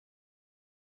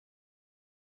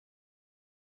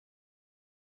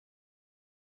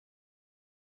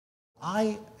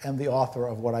I am the author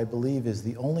of what I believe is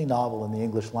the only novel in the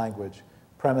English language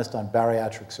premised on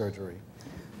bariatric surgery.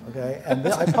 Okay? And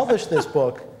I published this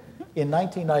book in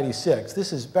 1996.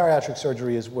 Bariatric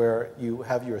surgery is where you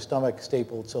have your stomach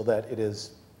stapled so that it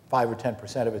is 5 or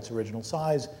 10% of its original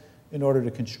size in order to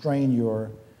constrain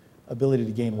your ability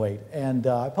to gain weight. And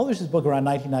I published this book around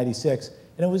 1996,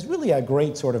 and it was really a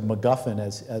great sort of MacGuffin,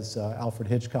 as Alfred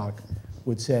Hitchcock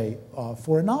would say,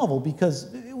 for a novel,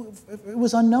 because it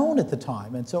was unknown at the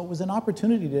time. And so it was an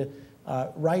opportunity to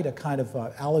write a kind of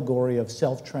allegory of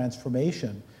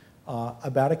self-transformation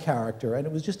about a character, and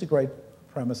it was just a great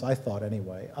premise, I thought,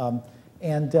 anyway.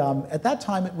 At that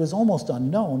time, it was almost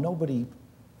unknown. Nobody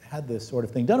had this sort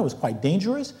of thing done. It was quite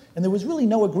dangerous, and there was really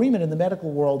no agreement in the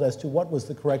medical world as to what was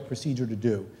the correct procedure to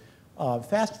do.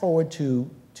 Fast forward to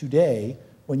today,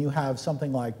 when you have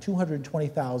something like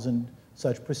 220,000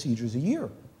 such procedures a year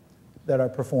that are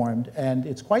performed, and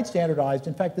it's quite standardized.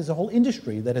 In fact, there's a whole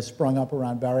industry that has sprung up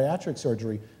around bariatric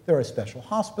surgery. There are special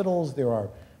hospitals, there are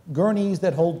gurneys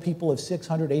that hold people of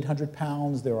 600, 800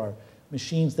 pounds, there are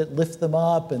machines that lift them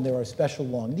up, and there are special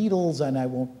long needles, and I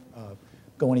won't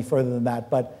go any further than that,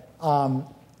 but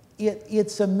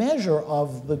it's a measure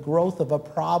of the growth of a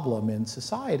problem in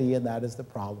society, and that is the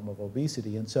problem of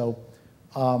obesity. And so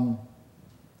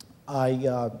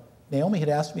Naomi had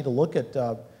asked me to look at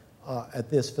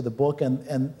this for the book,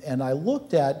 and I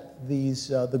looked at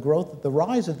the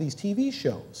rise of these TV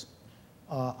shows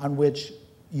on which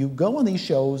you go on these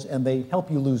shows and they help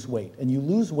you lose weight. And you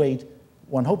lose weight,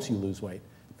 one hopes you lose weight,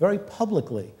 very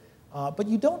publicly. But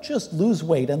you don't just lose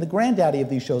weight, and the granddaddy of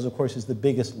these shows, of course, is The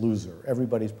Biggest Loser.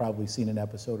 Everybody's probably seen an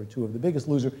episode or two of The Biggest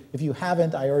Loser. If you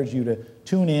haven't, I urge you to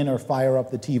tune in or fire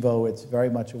up the TiVo. It's very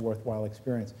much a worthwhile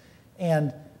experience.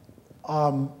 And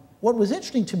what was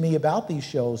interesting to me about these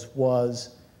shows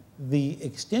was the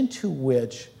extent to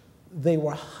which they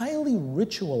were highly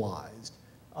ritualized.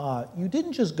 You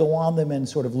didn't just go on them and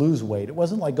sort of lose weight. It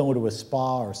wasn't like going to a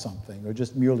spa or something, or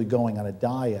just merely going on a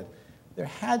diet.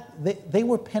 They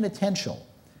were penitential,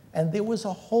 and there was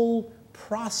a whole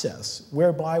process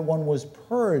whereby one was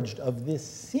purged of this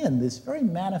sin, this very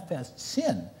manifest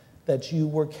sin that you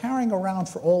were carrying around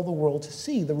for all the world to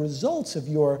see, the results of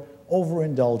your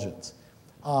overindulgence.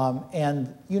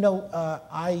 And you know,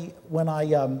 when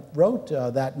I wrote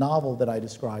that novel that I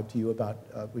described to you about,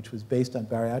 which was based on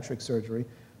bariatric surgery,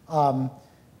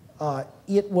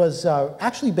 it was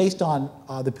actually based on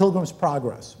The Pilgrim's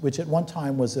Progress, which at one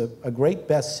time was a great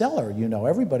bestseller. You know,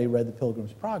 everybody read The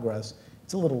Pilgrim's Progress.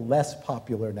 It's a little less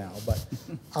popular now, but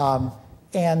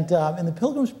in The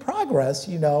Pilgrim's Progress,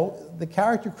 you know, the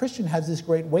character Christian has this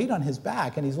great weight on his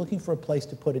back, and he's looking for a place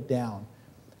to put it down.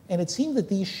 And it seemed that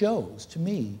these shows, to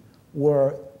me,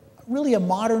 were really a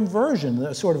modern version,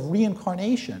 a sort of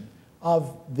reincarnation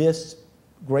of this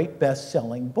great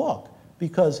best-selling book,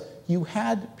 because you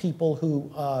had people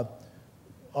who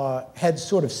had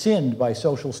sort of sinned by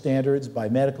social standards, by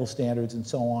medical standards, and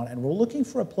so on, and were looking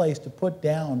for a place to put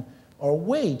down, or a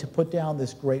way to put down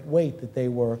this great weight that they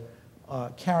were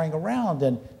carrying around.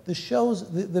 And the shows,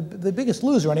 the Biggest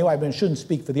Loser, anyway, I mean, I shouldn't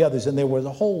speak for the others, and there was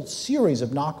a whole series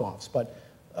of knockoffs, but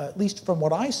at least from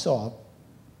what I saw,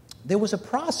 there was a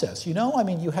process, you know? I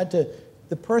mean,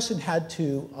 the person had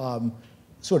to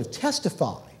sort of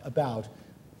testify about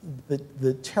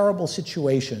the terrible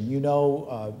situation, you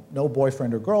know, no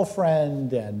boyfriend or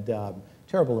girlfriend, and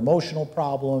terrible emotional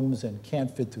problems, and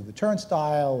can't fit through the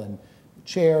turnstile, and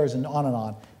chairs, and on and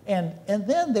on. And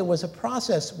then there was a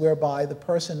process whereby the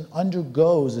person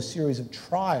undergoes a series of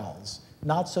trials,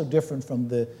 not so different from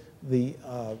the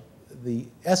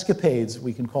escapades,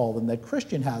 we can call them, that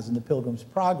Christian has in The Pilgrim's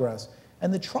Progress.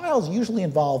 And the trials usually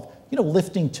involve, you know,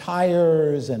 lifting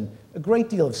tires and a great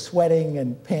deal of sweating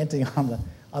and panting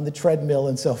on the treadmill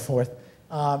and so forth.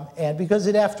 And because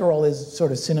it, after all, is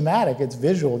sort of cinematic, it's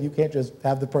visual, you can't just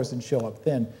have the person show up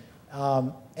thin.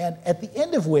 And at the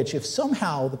end of which, if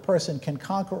somehow the person can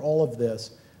conquer all of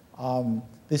this,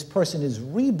 this person is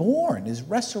reborn, is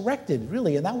resurrected,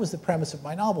 really. And that was the premise of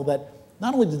my novel, that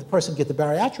not only did the person get the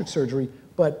bariatric surgery,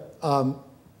 but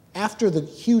after the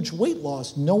huge weight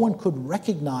loss, no one could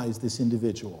recognize this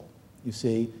individual, you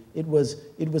see. It was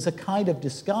a kind of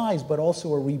disguise, but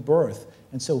also a rebirth.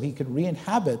 And so he could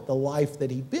re-inhabit the life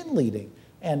that he'd been leading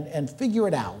and figure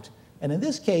it out. And in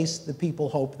this case, the people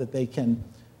hope that they can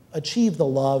achieve the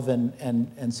love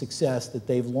and success that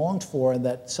they've longed for, and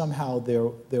that somehow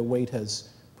their weight has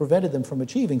prevented them from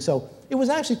achieving. So it was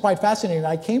actually quite fascinating.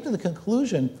 I came to the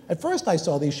conclusion, at first I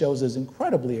saw these shows as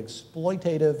incredibly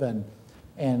exploitative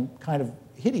and kind of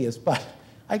hideous, but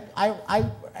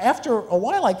after a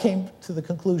while I came to the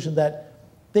conclusion that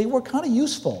they were kind of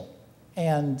useful.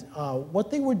 And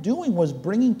what they were doing was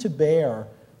bringing to bear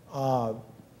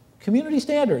community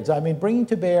standards. I mean, bringing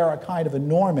to bear a kind of a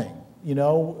norming. You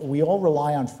know, we all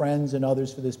rely on friends and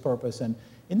others for this purpose. And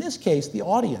in this case, the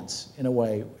audience, in a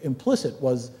way, implicit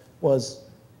was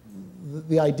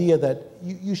the idea that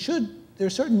there are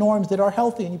certain norms that are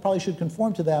healthy and you probably should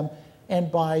conform to them.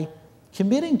 And by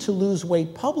committing to lose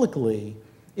weight publicly,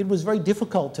 it was very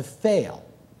difficult to fail.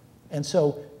 And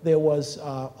so there was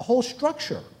a whole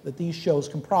structure that these shows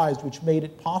comprised, which made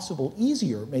it possible,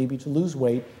 easier maybe, to lose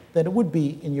weight than it would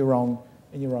be in your own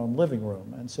living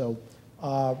room. And so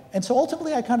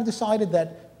ultimately, I kind of decided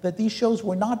that these shows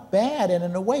were not bad, and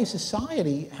in a way,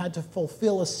 society had to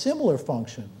fulfill a similar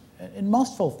function, and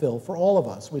must fulfill for all of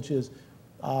us, which is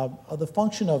the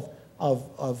function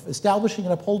of establishing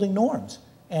and upholding norms,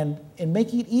 and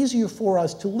making it easier for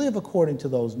us to live according to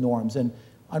those norms. And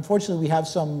unfortunately, we have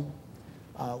some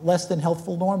less than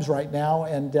healthful norms right now,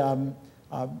 and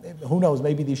who knows,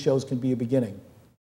 maybe these shows can be a beginning.